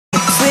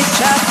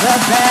up the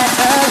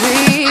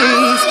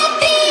batteries.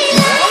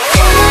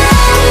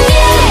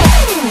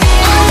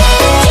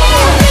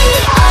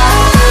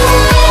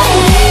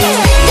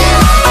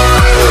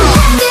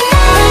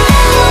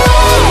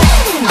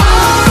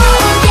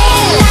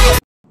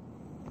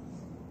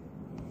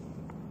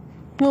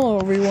 Hello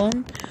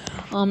everyone,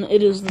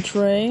 it is the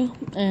Trey,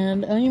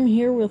 and I am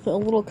here with a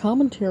little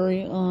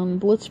commentary on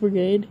Blitz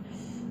Brigade.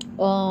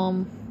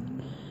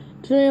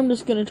 Today I'm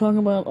just going to talk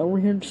about a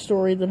weird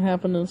story that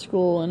happened in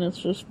school, and it's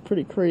just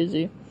pretty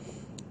crazy.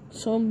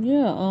 So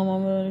yeah, I'm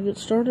going to get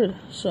started.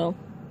 So,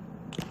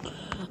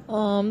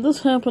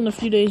 this happened a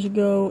few days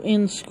ago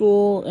in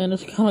school, and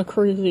it's kind of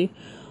crazy,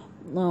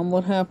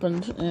 what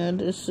happened,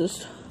 and it's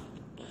just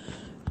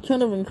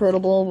kind of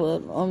incredible,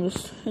 but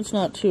it's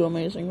not too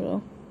amazing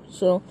though.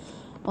 So,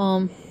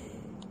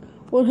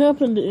 what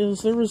happened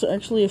is there was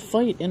actually a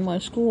fight in my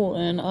school,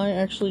 and I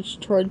actually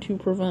tried to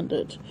prevent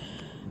it.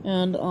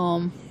 And,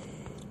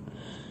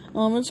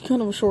 it's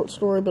kind of a short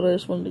story, but I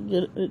just wanted to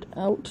get it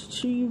out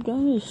to you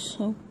guys.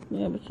 So,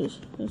 yeah,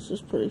 because it's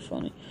just pretty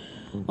funny.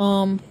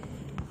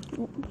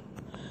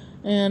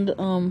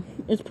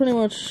 It's pretty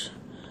much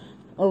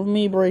of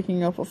me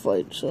breaking up a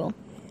fight, so.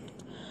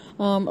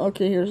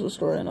 Okay, here's the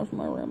story, enough of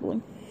my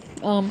rambling.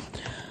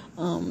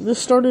 This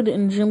started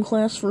in gym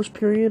class, first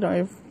period. I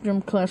have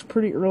gym class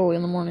pretty early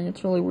in the morning.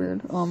 It's really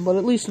weird. But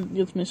at least it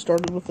gets me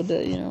started with the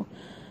day, you know.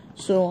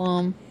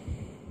 So,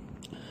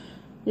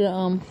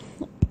 yeah,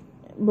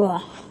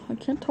 I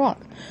can't talk.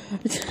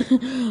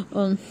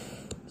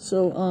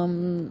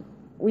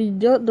 We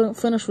got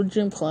finished with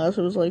gym class.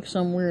 It was like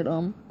some weird,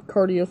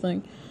 cardio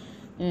thing.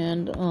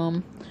 And,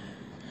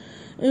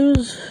 it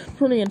was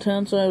pretty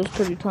intense. I was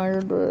pretty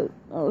tired, but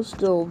I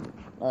still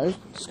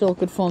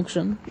could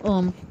function.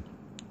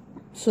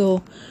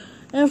 So,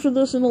 after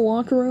this in the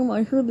locker room,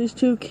 I heard these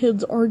two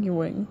kids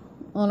arguing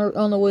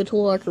on the way to the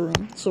locker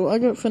room. So I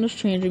got finished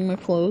changing my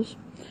clothes,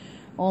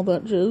 all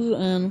that jizz,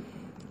 and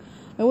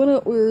I went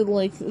out where,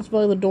 like, it's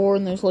by the door,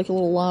 and there's, like, a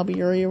little lobby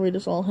area where we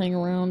just all hang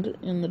around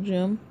in the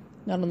gym.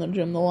 Not in the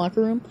gym, the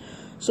locker room.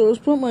 So I was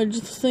putting my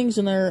things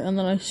in there, and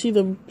then I see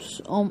them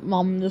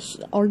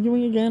just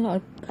arguing again.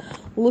 I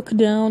look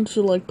down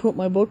to, like, put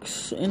my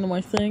books into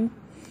my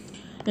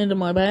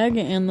my bag,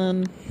 and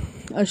then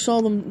I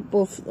saw them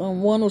both,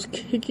 one was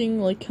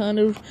kicking, like,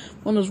 one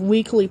was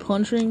weakly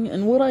punching,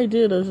 and what I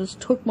did is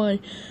just took my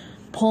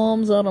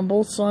palms out on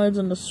both sides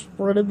and just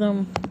spreaded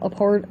them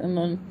apart, and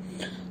then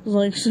was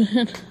like,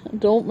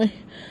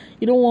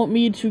 you don't want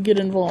me to get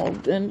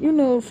involved, and you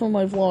know from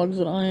my vlogs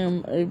that I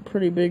am a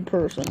pretty big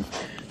person,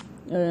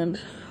 and,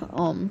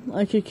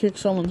 I could kick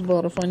someone's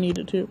butt if I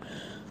needed to,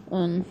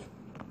 and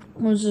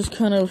it was just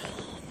kind of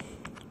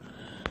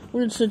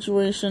weird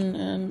situation,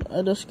 and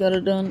I just got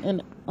it done,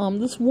 and,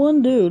 this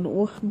one dude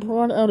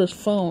brought out his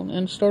phone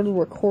and started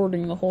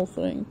recording the whole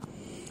thing,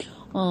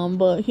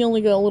 but he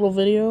only got a little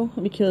video,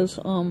 because,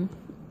 I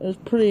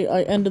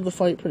ended the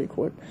fight pretty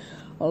quick.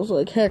 I was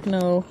like, heck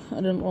no, I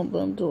didn't want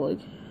them to, like,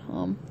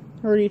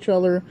 hurt each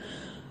other,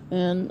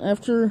 and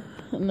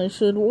they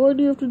said, why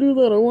do you have to do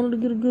that? I wanted to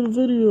get a good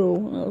video,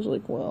 and I was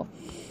like, well,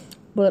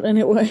 but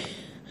anyway,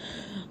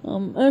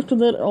 after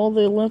that,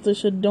 they left, they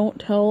said, don't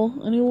tell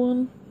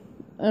anyone.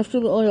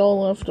 After they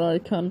all left, I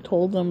kind of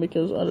told them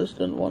because I just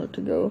didn't want it to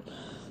go,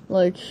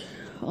 like,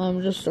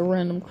 just a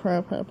random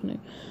crap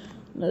happening.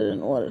 I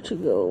didn't want it to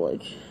go,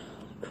 like,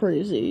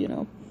 crazy, you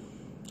know.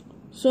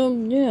 So,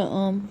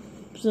 yeah,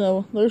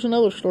 so there's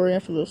another story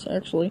after this,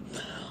 actually.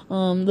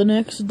 The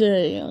next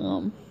day,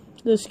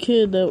 this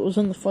kid that was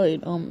in the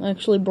fight,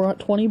 actually brought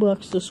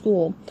 $20 to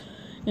school.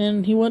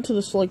 And he went to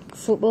this, like,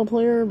 football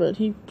player, but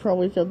he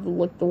probably had,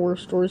 like, the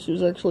worst stories. He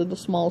was actually the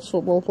smallest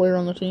football player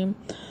on the team.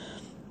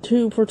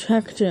 To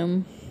protect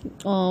him,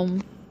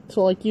 to,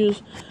 like,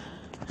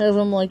 have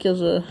him, like,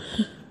 as a,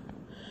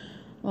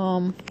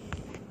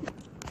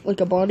 like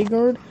a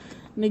bodyguard,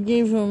 and they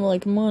gave him,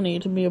 like, money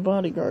to be a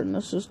bodyguard, and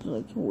that's just,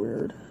 like,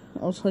 weird.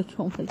 I was like,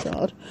 oh my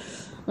god.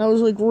 And I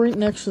was, like, right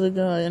next to the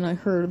guy, and I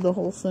heard the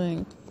whole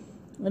thing,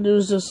 and it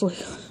was just,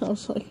 like, I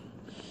was like,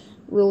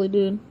 really,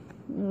 dude?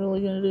 You're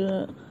really gonna do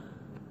that?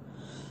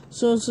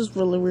 So, it's just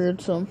really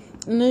weird, so,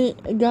 and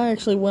a guy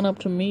actually went up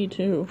to me,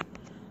 too,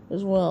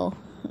 as well.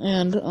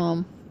 And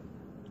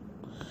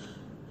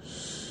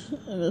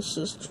it's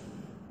just,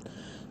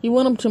 he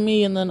went up to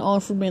me and then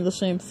offered me the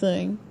same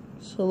thing,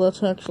 so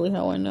that's actually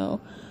how I know,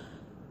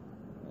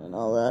 and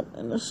all that,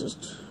 and it's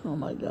just, oh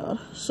my god,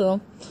 so,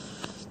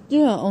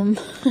 yeah, I'm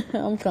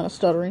kind of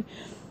stuttering,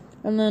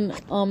 and then,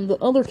 the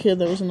other kid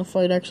that was in the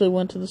fight actually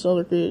went to this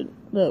other kid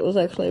that was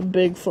actually a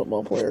big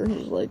football player, he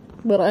was like,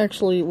 but I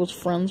actually was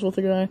friends with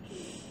the guy,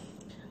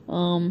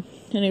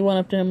 and he went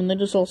up to him, and they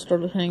just all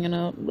started hanging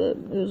out, but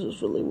it was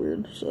just really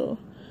weird, so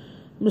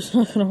I'm just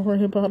not gonna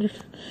worry about it.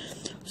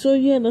 So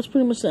yeah, that's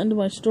pretty much the end of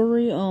my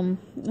story. I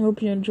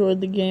hope you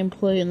enjoyed the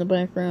gameplay in the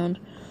background.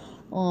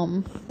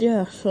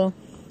 Yeah, so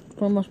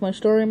pretty much my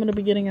story. I'm gonna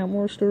be getting out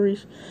more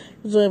stories,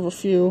 because I have a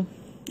few,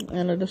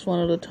 and I just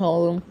wanted to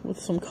tell them with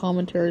some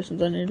commentary,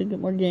 since I need to get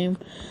more game.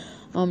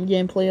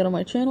 gameplay out of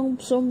my channel.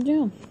 So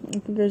yeah,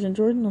 hope you guys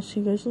enjoyed, and I'll see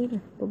you guys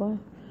later. Bye bye.